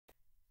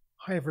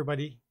Hi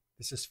everybody,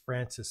 this is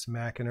Francis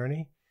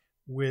McInerney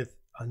with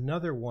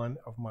another one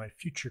of my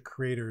Future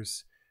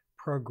Creators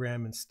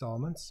program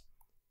installments.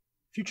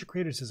 Future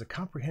Creators is a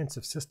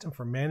comprehensive system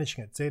for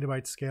managing at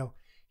zettabyte scale.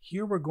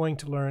 Here we're going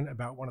to learn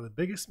about one of the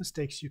biggest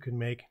mistakes you can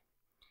make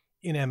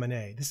in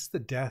M&A. This is the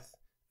death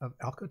of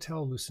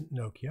Alcatel-Lucent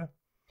Nokia,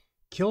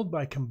 killed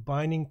by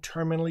combining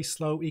terminally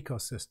slow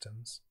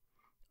ecosystems.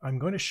 I'm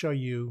going to show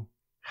you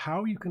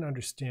how you can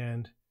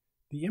understand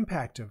the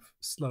impact of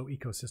slow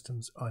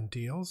ecosystems on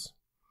deals,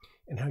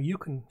 and how you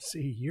can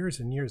see years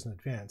and years in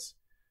advance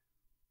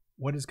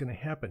what is going to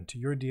happen to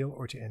your deal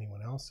or to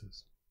anyone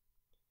else's.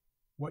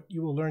 What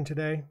you will learn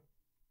today,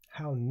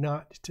 how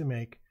not to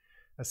make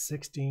a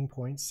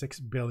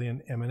 $16.6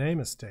 billion M&A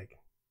mistake.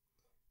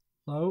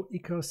 Low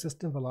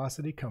ecosystem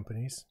velocity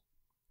companies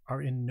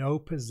are in no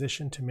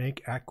position to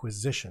make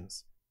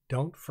acquisitions.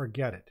 Don't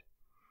forget it.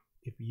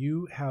 If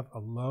you have a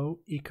low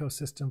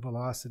ecosystem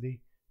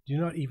velocity, do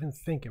not even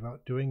think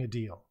about doing a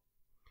deal,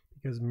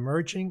 because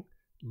merging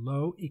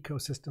low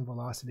ecosystem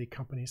velocity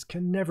companies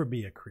can never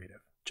be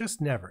accretive. Just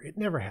never. It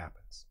never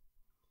happens.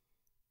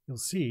 You'll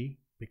see,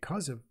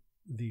 because of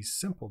these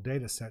simple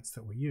data sets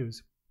that we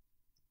use,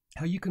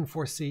 how you can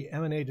foresee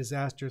M&A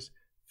disasters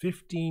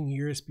 15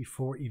 years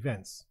before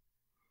events.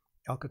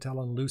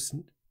 Alcatel and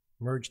Lucent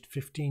merged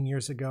 15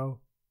 years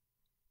ago.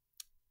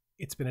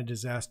 It's been a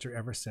disaster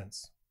ever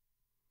since.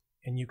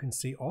 And you can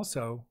see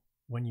also,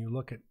 when you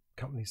look at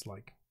companies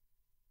like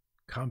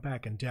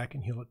Compaq and DEC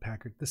and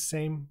Hewlett-Packard, the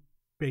same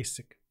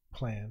basic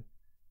plan,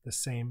 the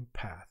same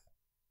path.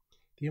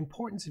 The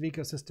importance of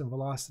ecosystem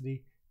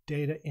velocity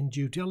data in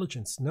due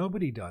diligence.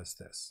 Nobody does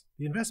this.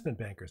 The investment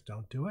bankers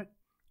don't do it,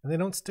 and they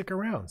don't stick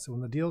around. So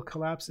when the deal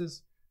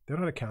collapses, they're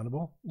not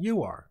accountable.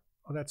 You are.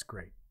 Oh, that's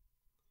great.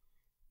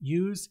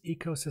 Use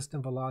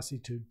ecosystem velocity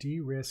to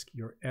de-risk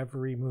your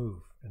every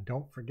move. And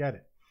don't forget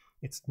it.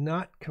 It's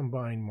not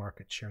combined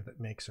market share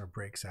that makes or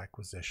breaks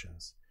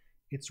acquisitions.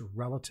 It's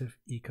relative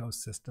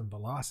ecosystem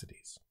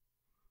velocities.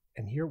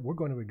 And here we're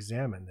going to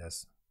examine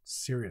this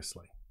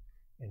seriously.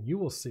 And you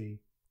will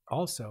see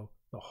also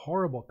the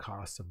horrible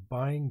costs of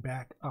buying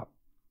back up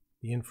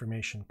the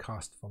information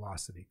cost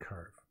velocity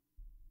curve.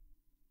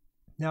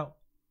 Now,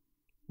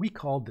 we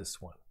called this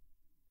one.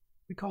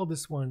 We called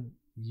this one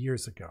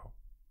years ago.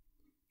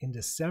 In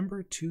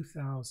December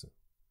 2000,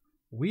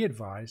 we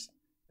advised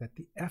that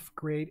the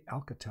F-grade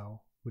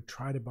Alcatel would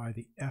try to buy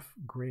the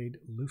F-grade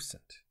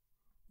Lucent.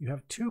 You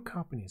have two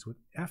companies with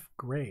F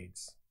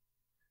grades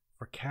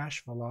for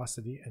cash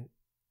velocity and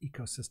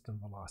ecosystem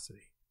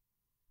velocity.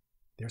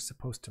 They're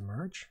supposed to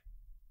merge?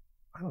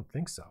 I don't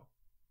think so.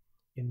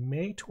 In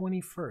May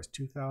 21st,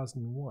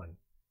 2001,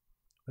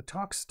 the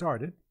talks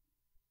started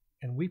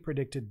and we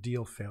predicted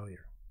deal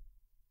failure.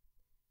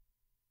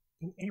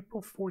 In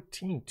April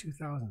 14,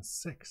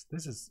 2006,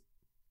 this is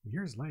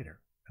years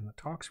later, and the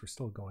talks were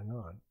still going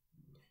on,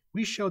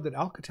 we showed that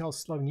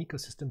Alcatel's slowing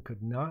ecosystem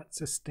could not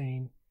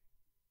sustain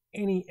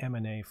any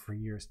M&A for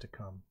years to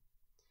come.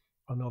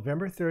 On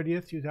November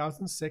 30th,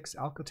 2006,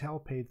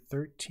 Alcatel paid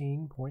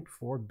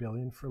 $13.4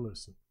 billion for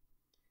Lucent.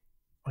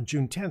 On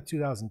June 10th,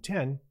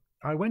 2010,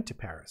 I went to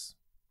Paris,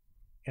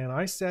 and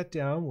I sat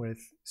down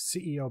with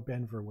CEO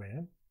Ben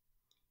Verwaayen,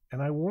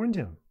 and I warned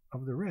him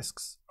of the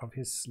risks of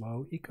his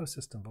slow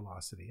ecosystem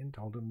velocity and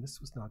told him this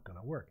was not going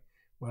to work.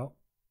 Well,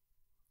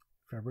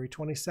 February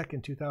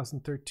 22nd,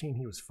 2013,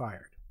 he was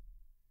fired.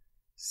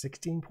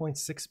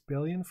 $16.6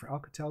 billion for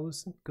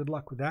Alcatel-Lucent. Good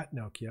luck with that,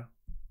 Nokia.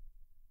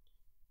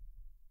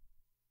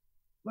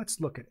 Let's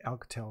look at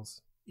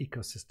Alcatel's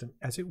ecosystem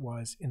as it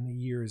was in the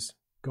years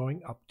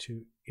going up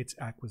to its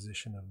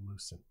acquisition of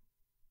Lucent.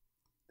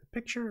 The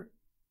picture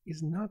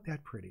is not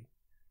that pretty.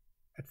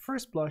 At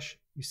first blush,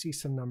 you see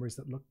some numbers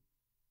that look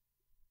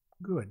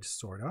good,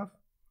 sort of.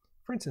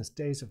 For instance,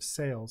 days of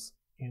sales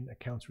in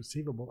accounts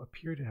receivable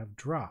appear to have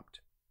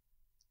dropped,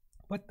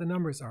 but the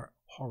numbers are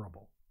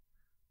horrible.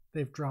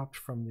 They've dropped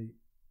from the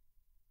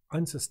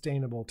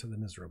unsustainable to the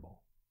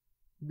miserable.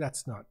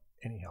 That's not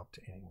any help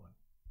to anyone.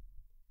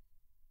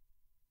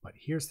 But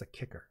here's the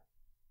kicker.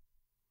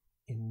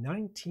 In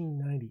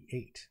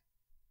 1998,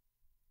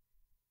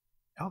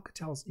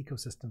 Alcatel's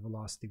ecosystem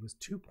velocity was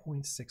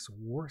 2.6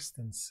 worse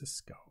than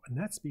Cisco, and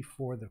that's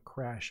before the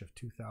crash of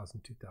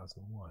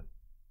 2000-2001.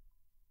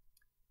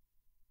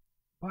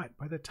 But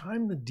by the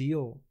time the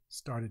deal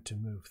started to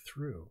move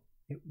through,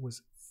 it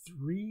was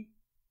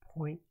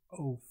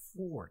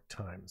 3.04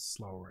 times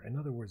slower, in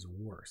other words,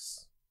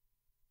 worse.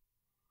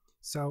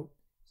 So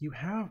you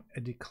have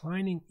a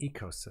declining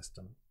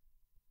ecosystem,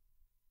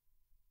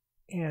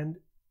 and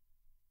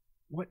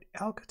what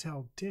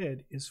Alcatel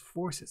did is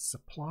force its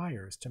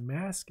suppliers to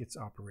mask its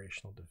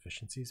operational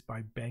deficiencies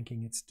by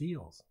banking its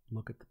deals.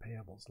 Look at the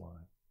payables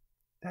line.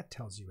 That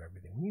tells you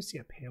everything. When you see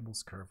a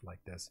payables curve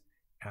like this,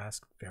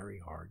 ask very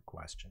hard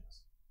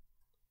questions.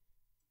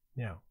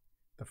 Now,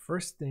 the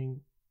first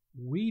thing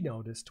we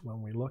noticed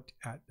when we looked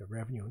at the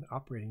revenue and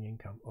operating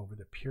income over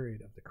the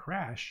period of the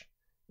crash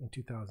in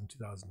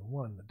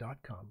 2000-2001, the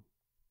dot-com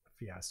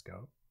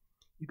fiasco,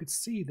 you could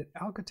see that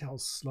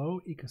Alcatel's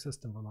slow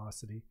ecosystem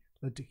velocity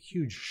led to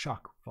huge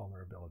shock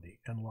vulnerability,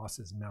 and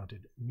losses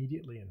mounted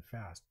immediately and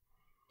fast.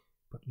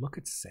 But look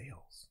at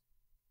sales.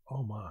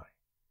 Oh my.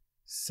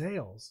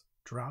 Sales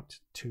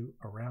dropped to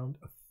around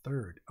a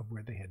third of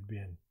where they had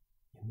been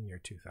in the year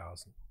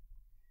 2000.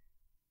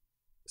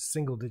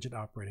 Single-digit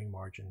operating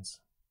margins.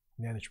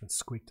 Management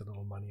squeaked a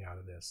little money out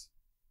of this.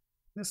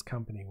 This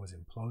company was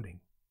imploding.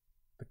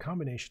 The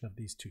combination of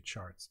these two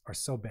charts are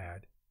so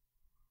bad.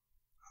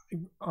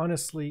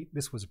 Honestly,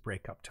 this was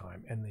breakup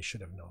time, and they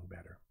should have known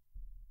better.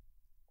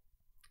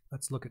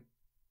 Let's look at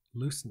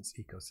Lucent's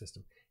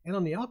ecosystem. And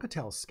on the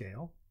Alcatel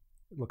scale,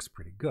 it looks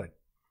pretty good.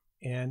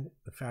 And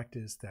the fact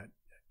is that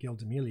Gil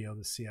D'Amelio,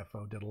 the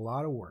CFO, did a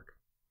lot of work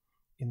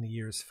in the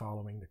years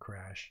following the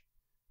crash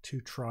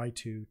to try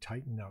to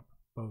tighten up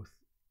both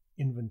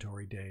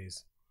inventory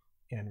days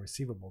and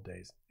receivable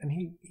days. And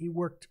he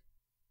worked,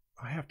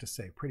 I have to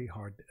say, pretty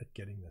hard at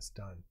getting this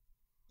done.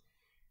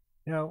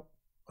 Now,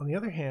 on the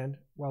other hand,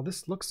 while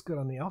this looks good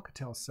on the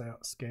Alcatel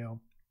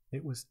scale,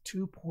 it was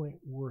 2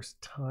 worse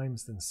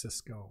times than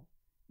Cisco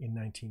in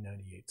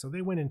 1998. So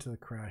they went into the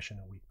crash in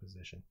a weak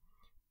position.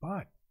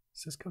 But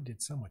Cisco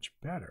did so much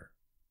better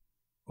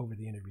over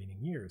the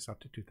intervening years, up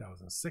to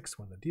 2006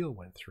 when the deal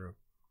went through,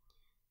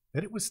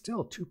 that it was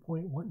still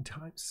 2.1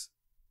 times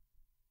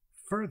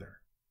further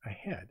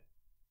ahead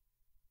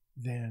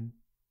than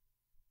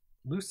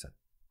Lucent.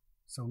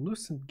 So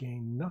Lucent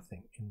gained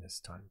nothing in this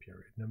time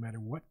period, no matter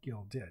what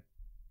Gil did.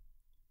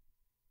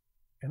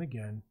 And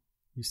again,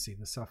 you see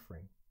the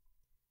suffering.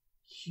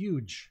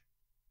 Huge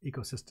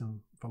ecosystem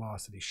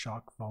velocity,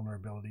 shock,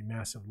 vulnerability,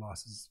 massive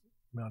losses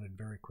mounted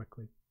very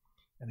quickly.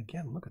 And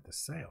again, look at the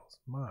sales.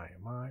 My.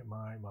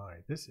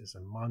 This is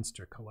a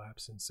monster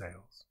collapse in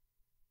sales.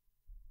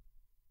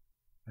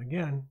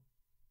 Again,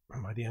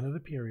 by the end of the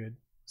period,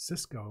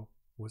 Cisco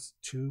was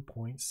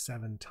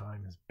 2.7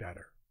 times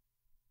better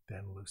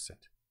than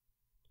Lucent.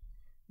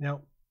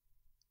 Now,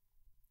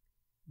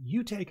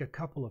 you take a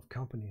couple of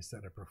companies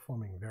that are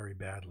performing very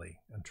badly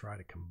and try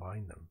to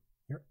combine them,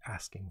 you're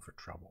asking for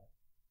trouble.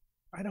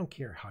 I don't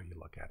care how you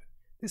look at it.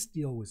 This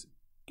deal was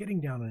getting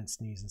down on its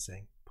knees and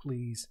saying,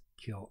 please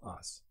kill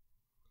us.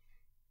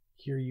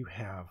 Here you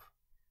have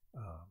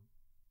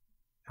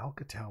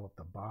Alcatel at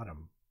the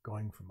bottom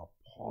going from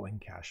appalling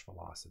cash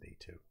velocity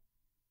to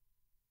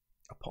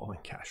appalling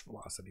cash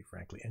velocity,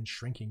 frankly, and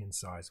shrinking in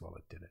size while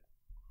it did it.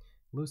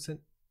 Lucent,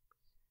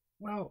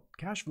 well,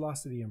 cash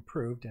velocity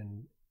improved,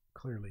 and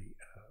clearly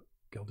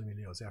Gil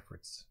D'Amelio's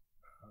efforts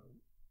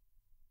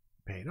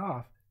paid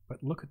off,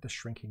 but look at the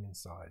shrinking in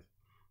size.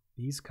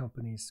 These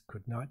companies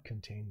could not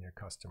contain their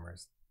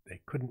customers.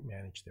 They couldn't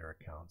manage their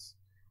accounts.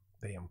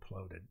 They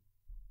imploded.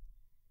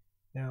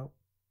 Now,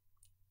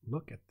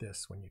 look at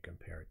this when you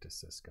compare it to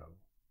Cisco.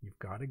 You've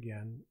got,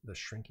 again, the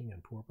shrinking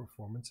and poor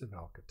performance of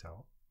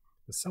Alcatel,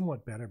 the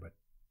somewhat better but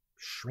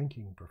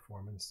shrinking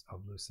performance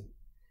of Lucent.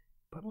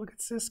 But look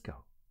at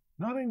Cisco.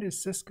 Not only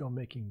is Cisco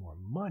making more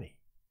money,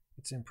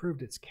 it's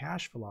improved its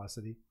cash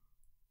velocity,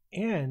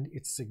 and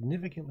it's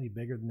significantly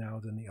bigger now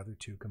than the other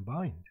two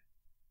combined.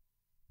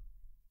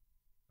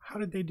 How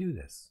did they do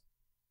this?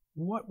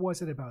 What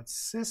was it about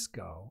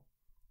Cisco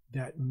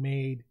that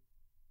made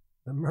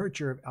the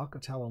merger of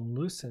Alcatel and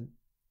Lucent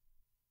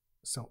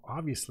so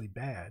obviously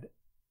bad?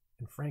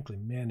 And frankly,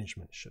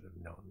 management should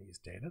have known these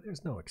data.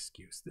 There's no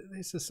excuse.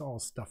 This is all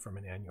stuff from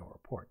an annual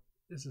report.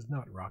 This is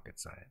not rocket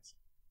science.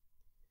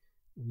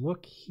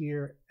 Look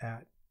here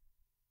at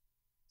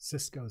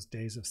Cisco's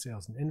days of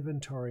sales and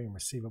inventory and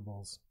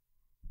receivables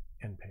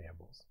and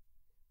payables.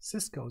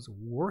 Cisco's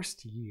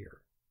worst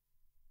year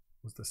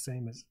was the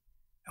same as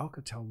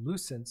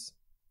Alcatel-Lucent's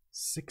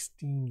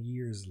 16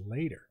 years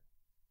later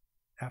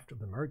after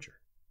the merger.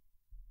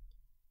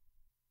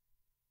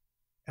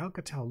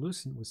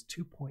 Alcatel-Lucent was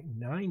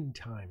 2.9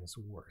 times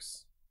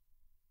worse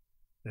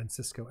than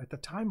Cisco at the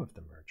time of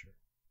the merger.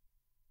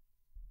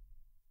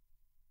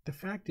 The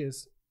fact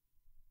is,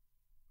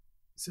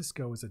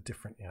 Cisco is a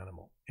different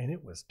animal, and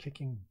it was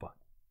kicking butt.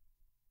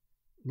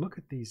 Look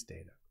at these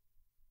data.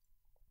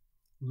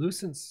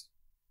 Lucent's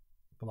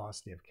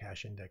velocity of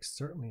cash index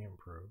certainly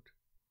improved.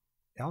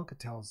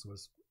 Alcatel's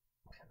was,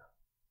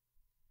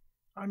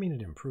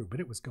 it improved, but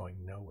it was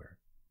going nowhere.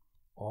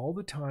 All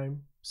the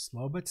time,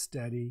 slow but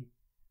steady,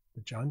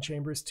 the John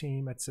Chambers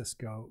team at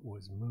Cisco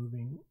was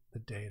moving the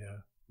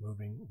data,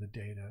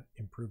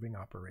 improving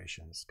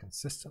operations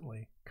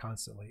consistently,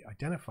 constantly,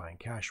 identifying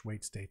cache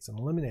wait states and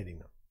eliminating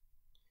them.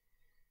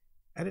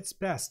 At its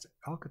best,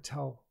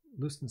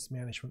 Alcatel-Lucent's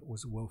management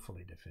was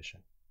woefully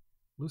deficient.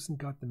 Lucent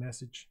got the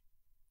message,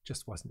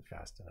 just wasn't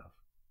fast enough.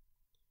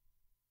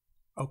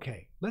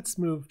 Okay, let's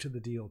move to the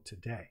deal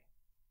today.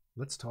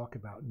 Let's talk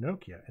about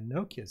Nokia and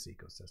Nokia's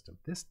ecosystem.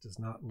 This does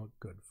not look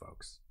good,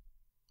 folks.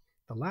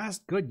 The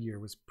last good year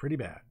was pretty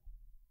bad,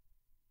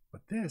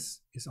 but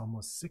this is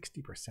almost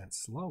 60%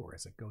 slower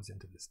as it goes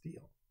into this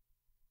deal.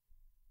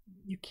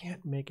 You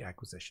can't make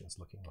acquisitions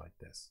looking like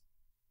this.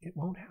 It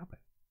won't happen.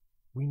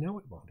 We know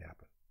it won't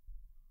happen.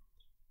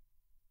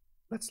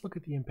 Let's look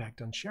at the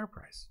impact on share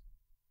price.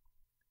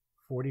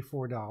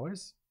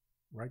 $44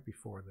 right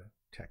before the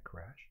tech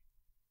crash.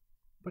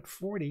 but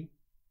 40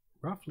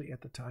 roughly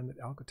at the time that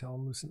Alcatel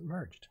and Lucent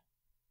merged.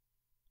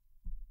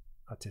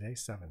 Today,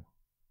 7.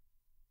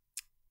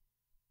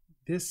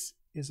 This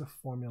is a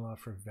formula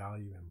for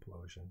value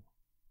implosion.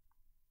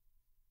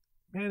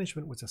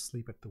 Management was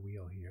asleep at the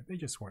wheel here. They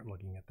just weren't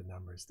looking at the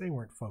numbers. They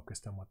weren't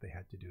focused on what they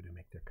had to do to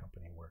make their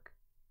company work.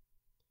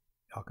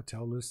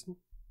 Alcatel-Lucent?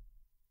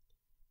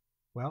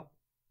 Well,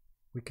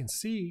 we can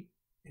see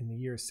in the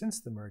years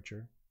since the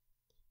merger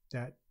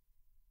that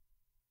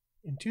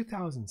in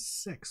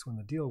 2006, when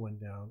the deal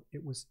went down,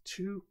 it was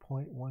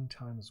 2.1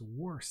 times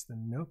worse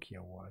than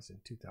Nokia was in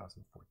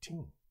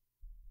 2014.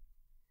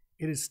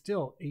 It is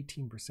still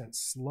 18%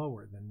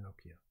 slower than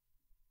Nokia.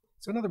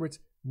 So in other words,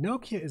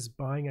 Nokia is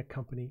buying a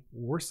company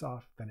worse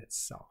off than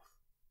itself.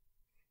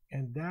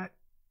 And that,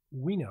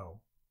 we know,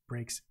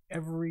 breaks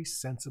every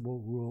sensible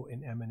rule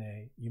in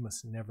M&A. You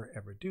must never,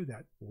 ever do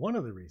that. One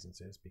of the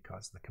reasons is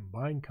because the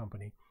combined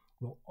company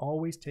will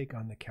always take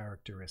on the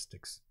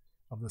characteristics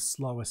of the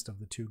slowest of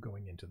the two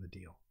going into the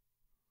deal.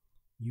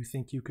 You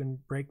think you can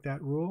break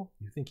that rule?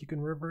 You think you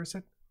can reverse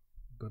it?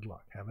 Good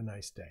luck. Have a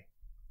nice day.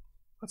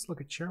 Let's look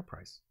at share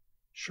price.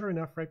 Sure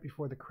enough, right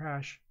before the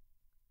crash,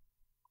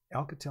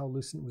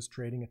 Alcatel-Lucent was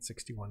trading at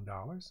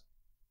 $61.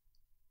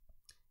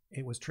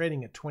 It was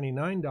trading at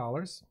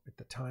 $29 at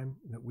the time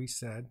that we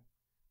said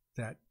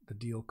that the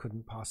deal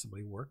couldn't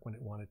possibly work when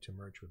it wanted to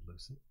merge with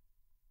Lucent.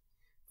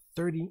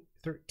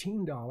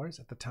 $13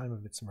 at the time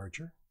of its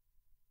merger.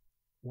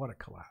 What a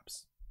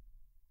collapse.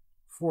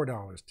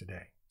 $4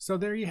 today. So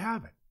there you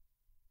have it.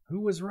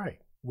 Who was right?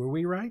 Were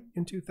we right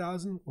in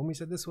 2000 when we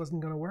said this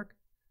wasn't going to work?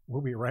 Were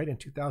we right in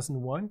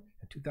 2001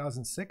 and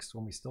 2006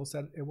 when we still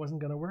said it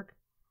wasn't going to work?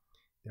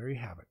 There you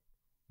have it.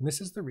 And this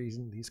is the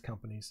reason these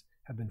companies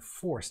have been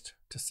forced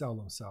to sell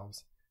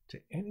themselves to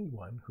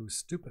anyone who's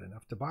stupid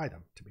enough to buy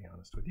them, to be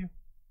honest with you.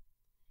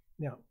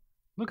 Now,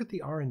 look at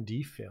the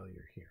R&D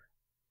failure here.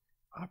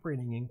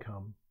 Operating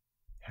income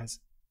has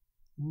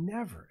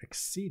never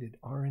exceeded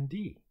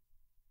R&D.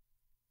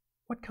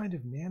 What kind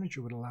of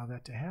manager would allow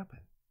that to happen?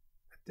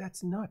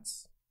 That's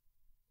nuts.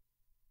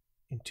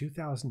 In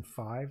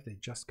 2005, they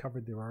just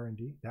covered their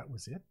R&D. That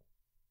was it.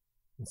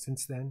 And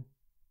since then,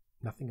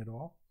 nothing at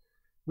all.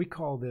 We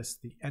call this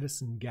the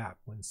Edison gap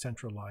when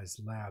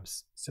centralized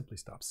labs simply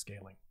stop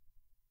scaling.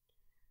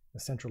 The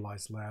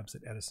centralized labs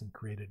that Edison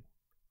created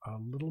a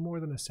little more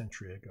than a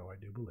century ago, I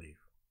do believe.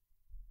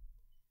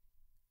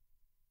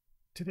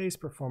 Today's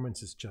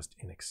performance is just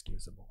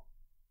inexcusable.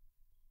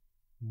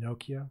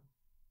 Nokia,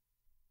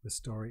 the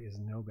story is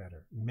no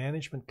better.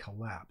 Management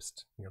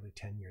collapsed nearly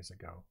 10 years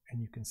ago,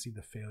 and you can see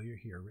the failure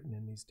here written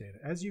in these data,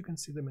 as you can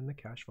see them in the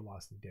cash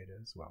velocity data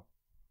as well.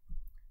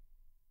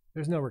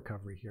 There's no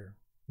recovery here.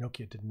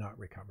 Nokia did not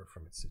recover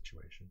from its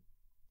situation.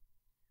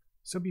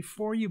 So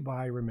before you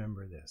buy,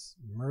 remember this.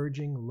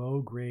 Merging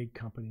low-grade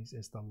companies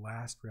is the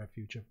last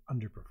refuge of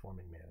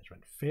underperforming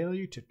management.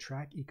 Failure to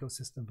track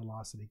ecosystem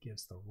velocity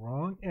gives the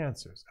wrong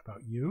answers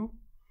about you,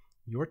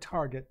 your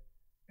target,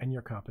 and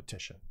your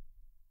competition.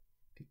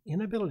 The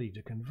inability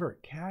to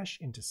convert cash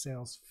into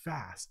sales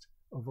fast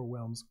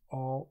overwhelms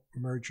all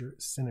merger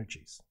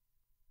synergies.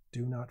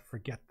 Do not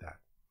forget that.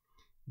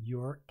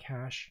 Your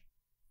cash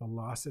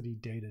velocity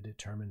data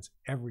determines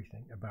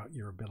everything about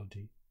your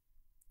ability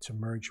to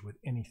merge with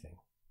anything,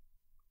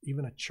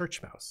 even a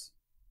church mouse.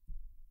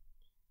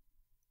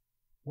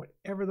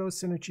 Whatever those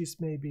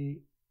synergies may be,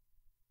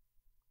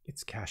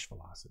 it's cash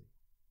velocity.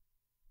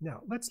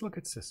 Now, let's look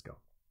at Cisco.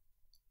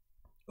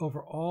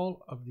 Over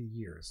all of the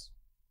years,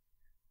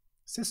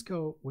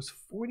 Cisco was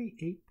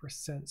 48%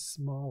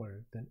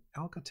 smaller than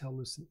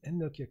Alcatel-Lucent and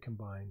Nokia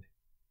combined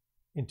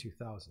in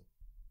 2000.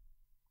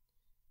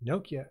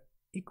 Nokia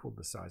equaled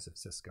the size of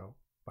Cisco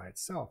by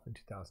itself in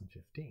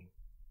 2015.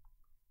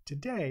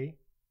 Today,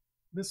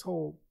 this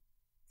whole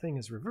thing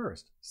is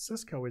reversed.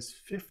 Cisco is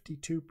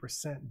 52%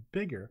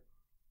 bigger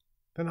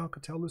than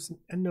Alcatel-Lucent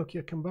and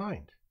Nokia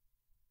combined.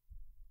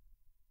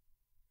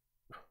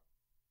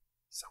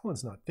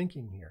 Someone's not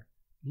thinking here.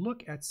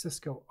 Look at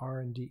Cisco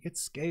R&D. It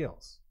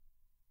scales.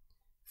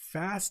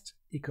 Fast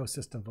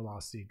ecosystem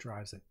velocity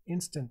drives an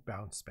instant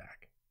bounce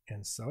back,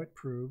 and so it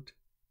proved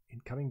in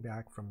coming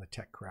back from the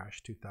tech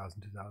crash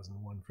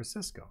 2000-2001 for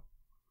Cisco.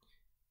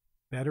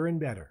 Better and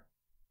better.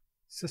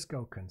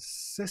 Cisco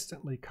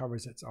consistently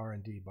covers its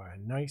R&D by a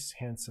nice,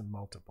 handsome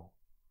multiple.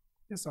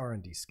 This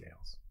R&D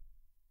scales.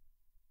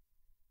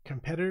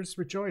 Competitors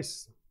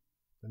rejoice.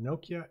 The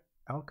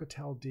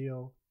Nokia-Alcatel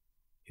deal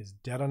is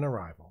dead on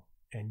arrival,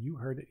 and you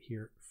heard it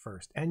here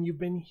first. And you've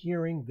been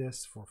hearing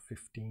this for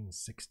 15,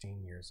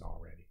 16 years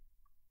already.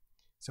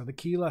 So the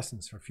key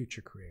lessons for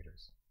future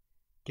creators.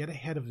 Get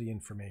ahead of the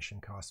information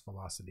cost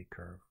velocity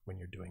curve when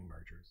you're doing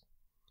mergers.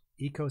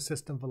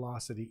 Ecosystem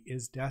velocity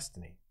is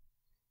destiny.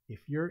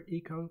 If your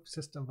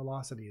ecosystem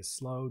velocity is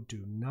slow,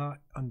 do not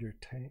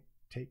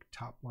undertake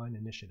top-line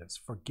initiatives.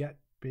 Forget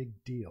big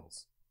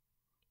deals.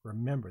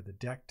 Remember the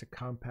DEC to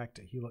compact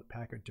to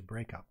Hewlett-Packard to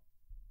breakup.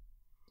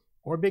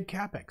 Or big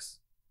capex.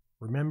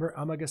 Remember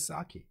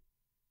Amagasaki.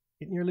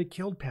 It nearly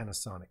killed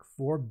Panasonic.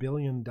 $4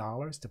 billion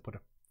to put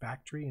a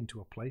factory into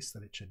a place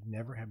that it should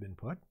never have been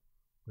put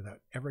without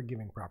ever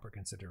giving proper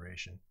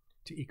consideration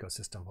to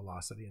ecosystem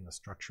velocity and the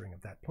structuring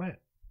of that plant.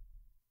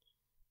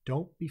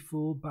 Don't be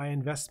fooled by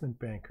investment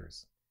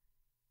bankers.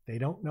 They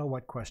don't know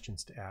what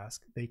questions to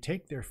ask. They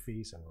take their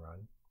fees and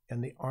run,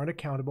 and they aren't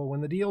accountable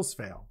when the deals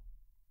fail.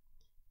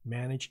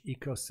 Manage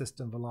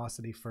ecosystem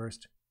velocity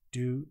first,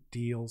 do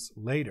deals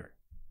later.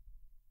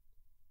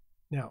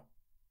 Now,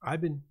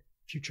 I've been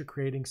future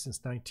creating since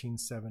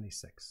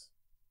 1976.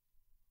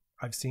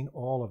 I've seen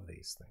all of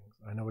these things.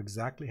 I know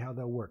exactly how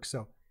they'll work.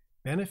 So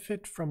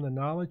benefit from the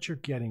knowledge you're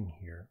getting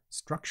here.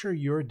 Structure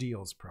your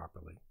deals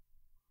properly.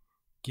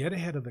 Get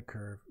ahead of the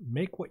curve.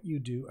 Make what you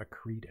do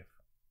accretive.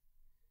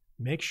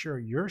 Make sure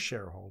your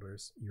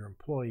shareholders, your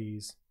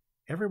employees,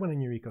 everyone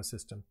in your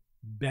ecosystem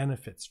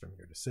benefits from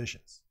your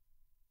decisions.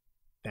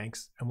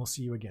 Thanks, and we'll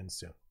see you again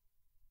soon.